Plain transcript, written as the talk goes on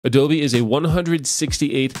Adobe is a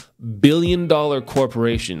 $168 billion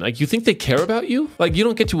corporation. Like, you think they care about you? Like, you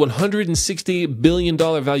don't get to $168 billion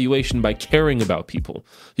valuation by caring about people.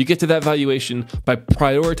 You get to that valuation by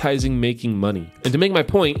prioritizing making money. And to make my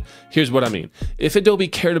point, here's what I mean. If Adobe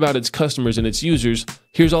cared about its customers and its users,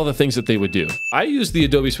 here's all the things that they would do. I used the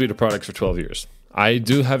Adobe suite of products for 12 years. I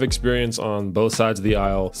do have experience on both sides of the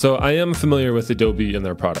aisle, so I am familiar with Adobe and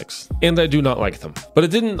their products, and I do not like them. But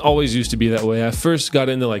it didn't always used to be that way. I first got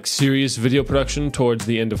into like serious video production towards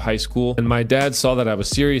the end of high school, and my dad saw that I was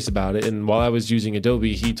serious about it, and while I was using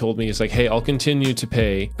Adobe, he told me, it's like, hey, I'll continue to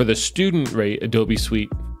pay for the student rate Adobe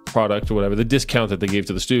suite product or whatever, the discount that they gave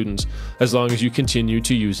to the students, as long as you continue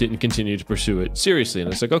to use it and continue to pursue it seriously.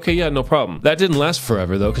 And it's like, okay, yeah, no problem. That didn't last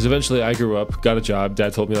forever though, because eventually I grew up, got a job.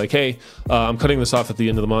 Dad told me like, hey, I'm cutting this off at the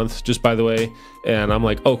end of the month, just by the way. And I'm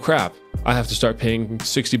like, oh crap, I have to start paying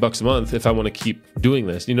 $60 a month if I want to keep doing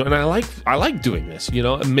this, you know. And I like doing this, you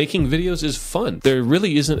know. Making videos is fun. There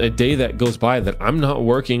really isn't a day that goes by that I'm not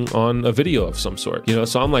working on a video of some sort, you know.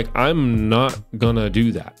 So I'm like, I'm not gonna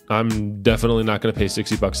do that. I'm definitely not gonna pay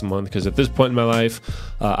 $60 a month, because at this point in my life,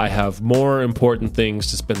 I have more important things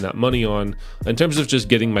to spend that money on in terms of just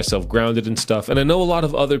getting myself grounded and stuff. And I know a lot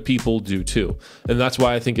of other people do too, and that's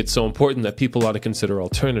why I think it's so important that people ought to consider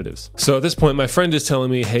alternatives. So at this point, my friend is telling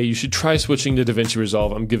me, hey, you should try switching to DaVinci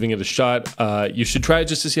Resolve. I'm giving it a shot. You should try it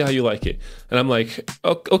just to see how you like it. And I'm like,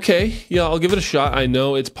 okay, yeah, I'll give it a shot. I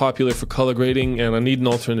know it's popular for color grading and I need an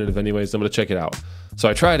alternative anyways. I'm gonna check it out. So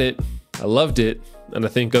I tried it, I loved it, and I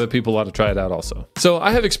think other people ought to try it out also. So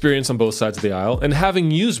I have experience on both sides of the aisle, and having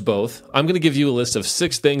used both, I'm gonna give you a list of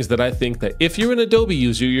 6 things that I think that if you're an Adobe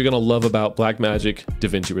user, you're gonna love about Blackmagic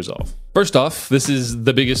DaVinci Resolve. First off, this is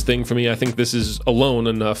the biggest thing for me. I think this is alone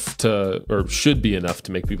enough to, or should be enough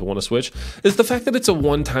to make people wanna switch, is the fact that it's a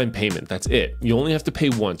one-time payment. That's it. You only have to pay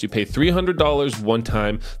once. You pay $300 one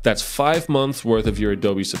time. That's 5 months worth of your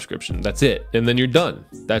Adobe subscription. That's it. And then you're done.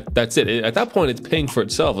 That's it. At that point, it's paying for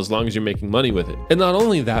itself as long as you're making money with it. And not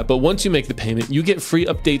only that, but once you make the payment, you get free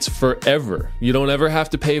updates forever. You don't ever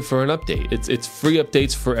have to pay for an update. It's free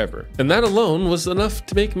updates forever. And that alone was enough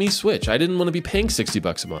to make me switch. I didn't want to be paying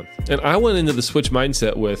 $60 a month. And I went into the switch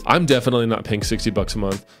mindset with, I'm definitely not paying $60 a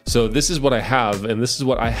month. So this is what I have, and this is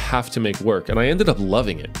what I have to make work. And I ended up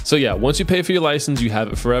loving it. So yeah, once you pay for your license, you have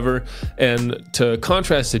it forever. And to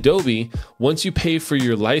contrast Adobe, once you pay for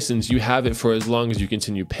your license, you have it for as long as you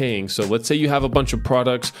continue paying. So let's say you have a bunch of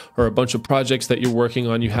products or a bunch of projects that you're working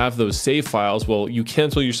on, you have those save files. Well, you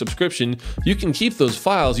cancel your subscription, you can keep those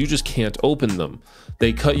files, you just can't open them.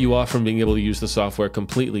 They cut you off from being able to use the software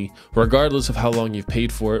completely, regardless of how long you've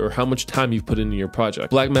paid for it or how much time you've put into your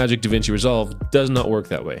project. Blackmagic DaVinci Resolve does not work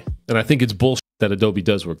that way. And I think it's bullshit that Adobe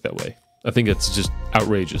does work that way. I think it's just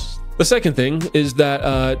outrageous. The second thing is that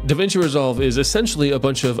DaVinci Resolve is essentially a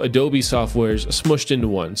bunch of Adobe softwares smushed into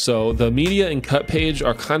one. So the media and cut page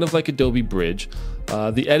are kind of like Adobe Bridge.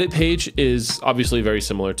 The edit page is obviously very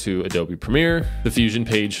similar to Adobe Premiere. The Fusion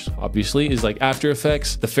page obviously is like After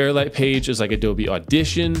Effects. The Fairlight page is like Adobe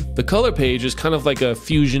Audition. The color page is kind of like a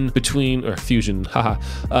fusion between between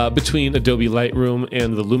Adobe Lightroom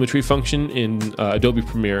and the Lumetri function in Adobe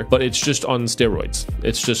Premiere, but it's just on steroids.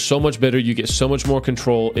 It's just so much better. You get so much more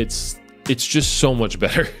control. It's just so much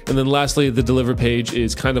better. And then lastly, the Deliver page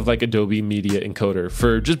is kind of like Adobe Media Encoder.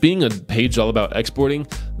 For just being a page all about exporting,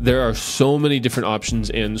 there are so many different options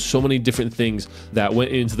and so many different things that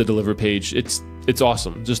went into the Deliver page. It's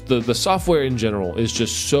awesome. Just the software in general is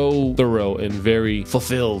just so thorough and very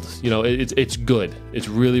fulfilled. You know, it's good. It's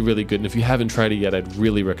really, really good. And if you haven't tried it yet, I'd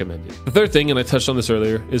really recommend it. The third thing, and I touched on this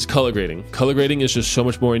earlier, is color grading. Color grading is just so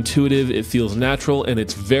much more intuitive. It feels natural, and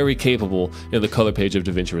it's very capable in the color page of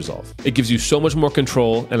DaVinci Resolve. It gives you so much more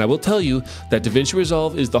control, and I will tell you that DaVinci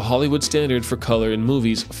Resolve is the Hollywood standard for color in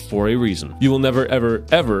movies for a reason. You will never, ever,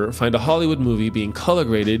 ever find a Hollywood movie being color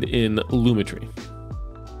graded in Lumetri.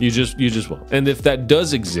 You just won't. And if that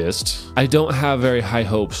does exist, I don't have very high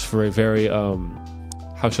hopes for a very,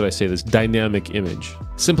 how should I say this, dynamic image.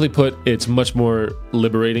 Simply put, it's much more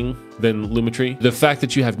liberating than Lumetri. The fact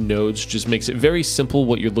that you have nodes just makes it very simple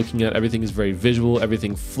what you're looking at. Everything is very visual.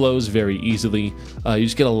 Everything flows very easily. You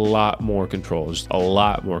just get a lot more control, just a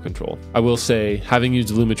lot more control. I will say, having used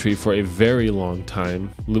Lumetri for a very long time,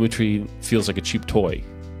 Lumetri feels like a cheap toy.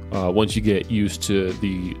 Once you get used to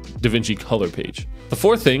the DaVinci color page. The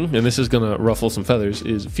fourth thing, and this is gonna ruffle some feathers,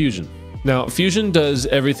 is Fusion. Now, Fusion does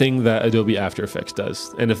everything that Adobe After Effects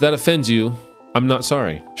does. And if that offends you, I'm not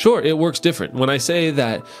sorry. Sure, it works different. When I say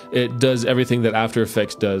that it does everything that After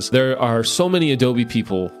Effects does, there are so many Adobe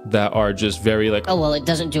people that are just very like, oh, well, it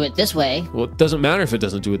doesn't do it this way. Well, it doesn't matter if it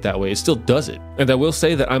doesn't do it that way. It still does it. And I will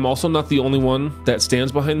say that I'm also not the only one that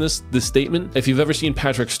stands behind this statement. If you've ever seen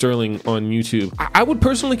Patrick Sterling on YouTube, I would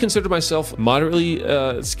personally consider myself moderately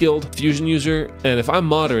skilled Fusion user. And if I'm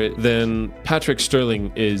moderate, then Patrick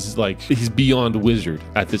Sterling is like, he's beyond wizard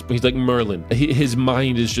at this point. He's like Merlin. His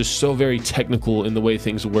mind is just so very technical in the way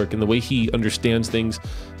things work, and the way he understands things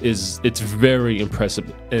it's very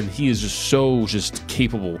impressive, and he is just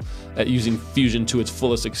capable at using Fusion to its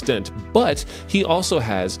fullest extent. But he also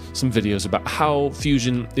has some videos about how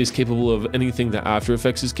Fusion is capable of anything that After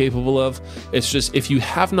Effects is capable of. It's just, if you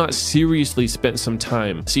have not seriously spent some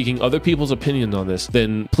time seeking other people's opinion on this,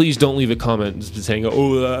 then please don't leave a comment saying,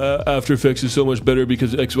 oh, After Effects is so much better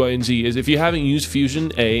because X, Y, and Z. If you haven't used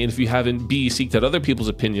Fusion, A, and if you haven't, B, seeked out other people's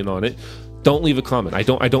opinion on it, don't leave a comment. I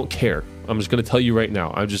don't care. I'm just going to tell you right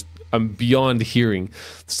now. I'm beyond hearing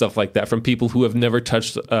stuff like that from people who have never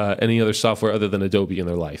touched any other software other than Adobe in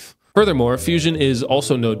their life. Furthermore, Fusion is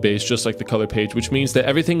also node-based, just like the color page, which means that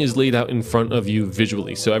everything is laid out in front of you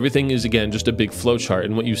visually. So everything is, again, just a big flowchart,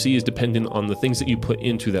 and what you see is dependent on the things that you put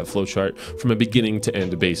into that flowchart from a beginning to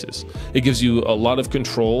end basis. It gives you a lot of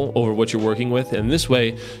control over what you're working with, and this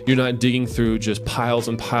way, you're not digging through just piles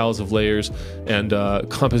and piles of layers and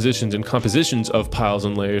compositions and compositions of piles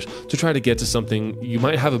and layers to try to get to something. You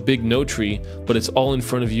might have a big node tree, but it's all in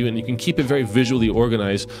front of you, and you can keep it very visually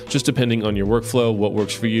organized, just depending on your workflow, what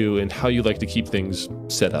works for you, and how you like to keep things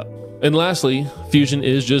set up. And lastly, Fusion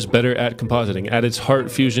is just better at compositing. At its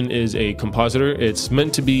heart, Fusion is a compositor. It's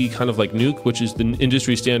meant to be kind of like Nuke, which is the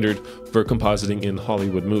industry standard for compositing in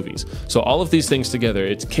Hollywood movies. So all of these things together,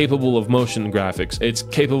 it's capable of motion graphics, it's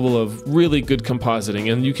capable of really good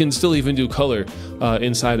compositing, and you can still even do color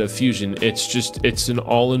inside of Fusion. It's an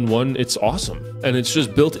all-in-one, it's awesome. And it's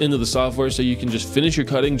just built into the software, so you can just finish your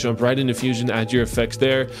cutting, jump right into Fusion, add your effects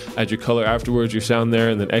there, add your color afterwards, your sound there,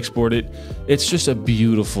 and then export it. It's just a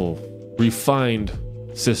beautiful, refined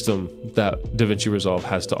system that DaVinci Resolve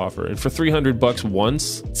has to offer. And for $300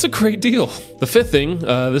 once, it's a great deal. The fifth thing,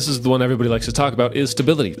 this is the one everybody likes to talk about, is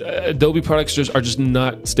stability. Adobe products are just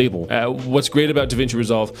not stable. What's great about DaVinci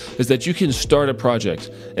Resolve is that you can start a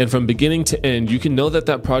project, and from beginning to end, you can know that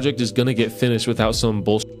that project is going to get finished without some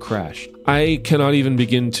bullshit crash. I cannot even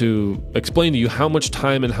begin to explain to you how much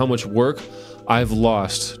time and how much work I've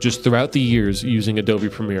lost just throughout the years using Adobe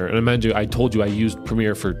Premiere. And I told you I used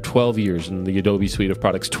Premiere for 12 years in the Adobe suite of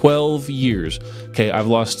products. 12 years. Okay, I've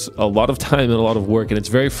lost a lot of time and a lot of work, and it's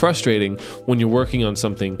very frustrating when you're working on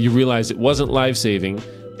something, you realize it wasn't life-saving,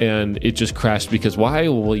 and it just crashed because why?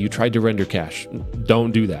 Well, you tried to render cache.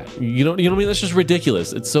 Don't do that. You know what I mean? That's just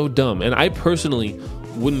ridiculous. It's so dumb. And I personally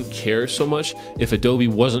wouldn't care so much if Adobe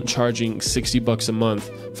wasn't charging $60 a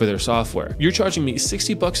month for their software. You're charging me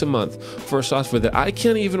 $60 a month for a software that I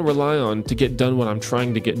can't even rely on to get done what I'm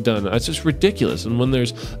trying to get done. It's just ridiculous. And when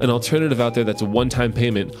there's an alternative out there that's a one-time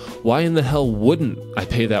payment, why in the hell wouldn't I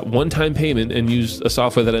pay that one-time payment and use a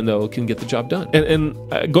software that I know can get the job done?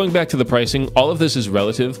 And going back to the pricing, all of this is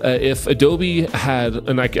relative. If Adobe had,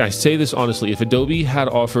 and I say this honestly, if Adobe had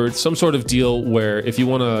offered some sort of deal where if you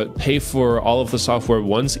want to pay for all of the software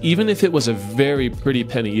once, even if it was a very pretty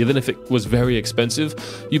penny, even if it was very expensive,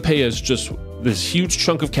 you pay as just this huge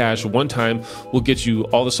chunk of cash one time, will get you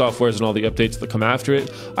all the softwares and all the updates that come after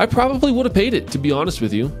it. I probably would have paid it, to be honest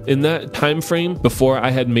with you. In that time frame before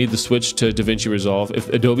I had made the switch to DaVinci Resolve, if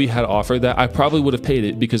Adobe had offered that, I probably would have paid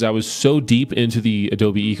it because I was so deep into the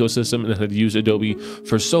Adobe ecosystem and had used Adobe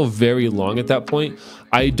for so very long at that point.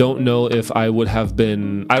 I don't know if I would have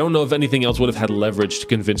been, I don't know if anything else would have had leverage to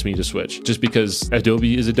convince me to switch, just because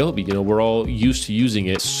Adobe is Adobe. You know, we're all used to using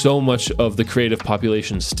it. So much of the creative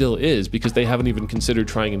population still is, because they haven't even considered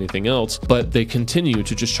trying anything else, but they continue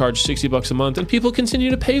to just charge $60 a month and people continue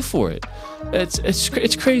to pay for it.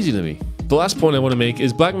 It's crazy to me. The last point I want to make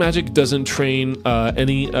is Blackmagic doesn't train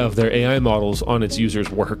any of their AI models on its users'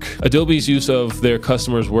 work. Adobe's use of their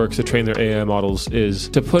customers' work to train their AI models is,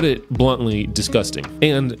 to put it bluntly, disgusting.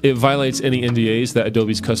 And it violates any NDAs that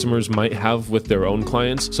Adobe's customers might have with their own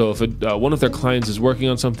clients. So if one of their clients is working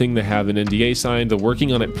on something, they have an NDA signed, they're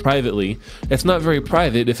working on it privately. It's not very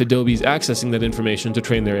private if Adobe's accessing that information to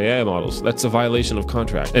train their AI models. That's a violation of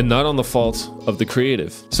contract and not on the fault of the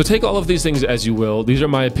creative. So take all of these things as you will. These are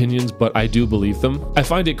my opinions, but I do believe them. I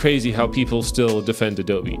find it crazy how people still defend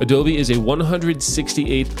Adobe. Adobe is a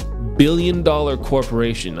 $168 billion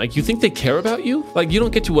corporation. Like, you think they care about you? Like, you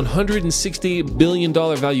don't get to $168 billion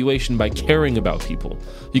valuation by caring about people.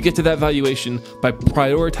 You get to that valuation by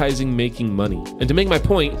prioritizing making money. And to make my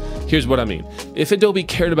point, here's what I mean. If Adobe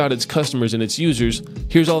cared about its customers and its users,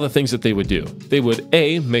 here's all the things that they would do. They would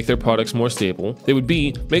A, make their products more stable. They would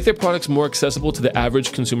B, make their products more accessible to the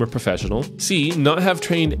average consumer professional. C, not have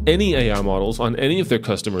trained any AI models on any of their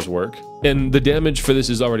customers' work. And the damage for this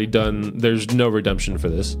is already done. There's no redemption for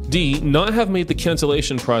this. D, not have made the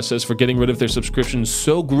cancellation process for getting rid of their subscriptions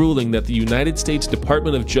so grueling that the United States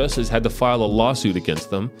Department of Justice had to file a lawsuit against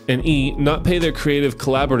them. And E, not pay their creative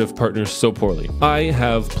collaborative partners so poorly. I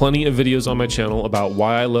have plenty of videos on my channel about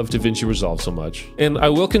why I love DaVinci Resolve so much. And I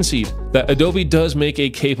will concede that Adobe does make a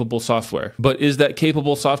capable software. But is that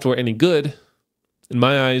capable software any good? In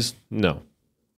my eyes, no.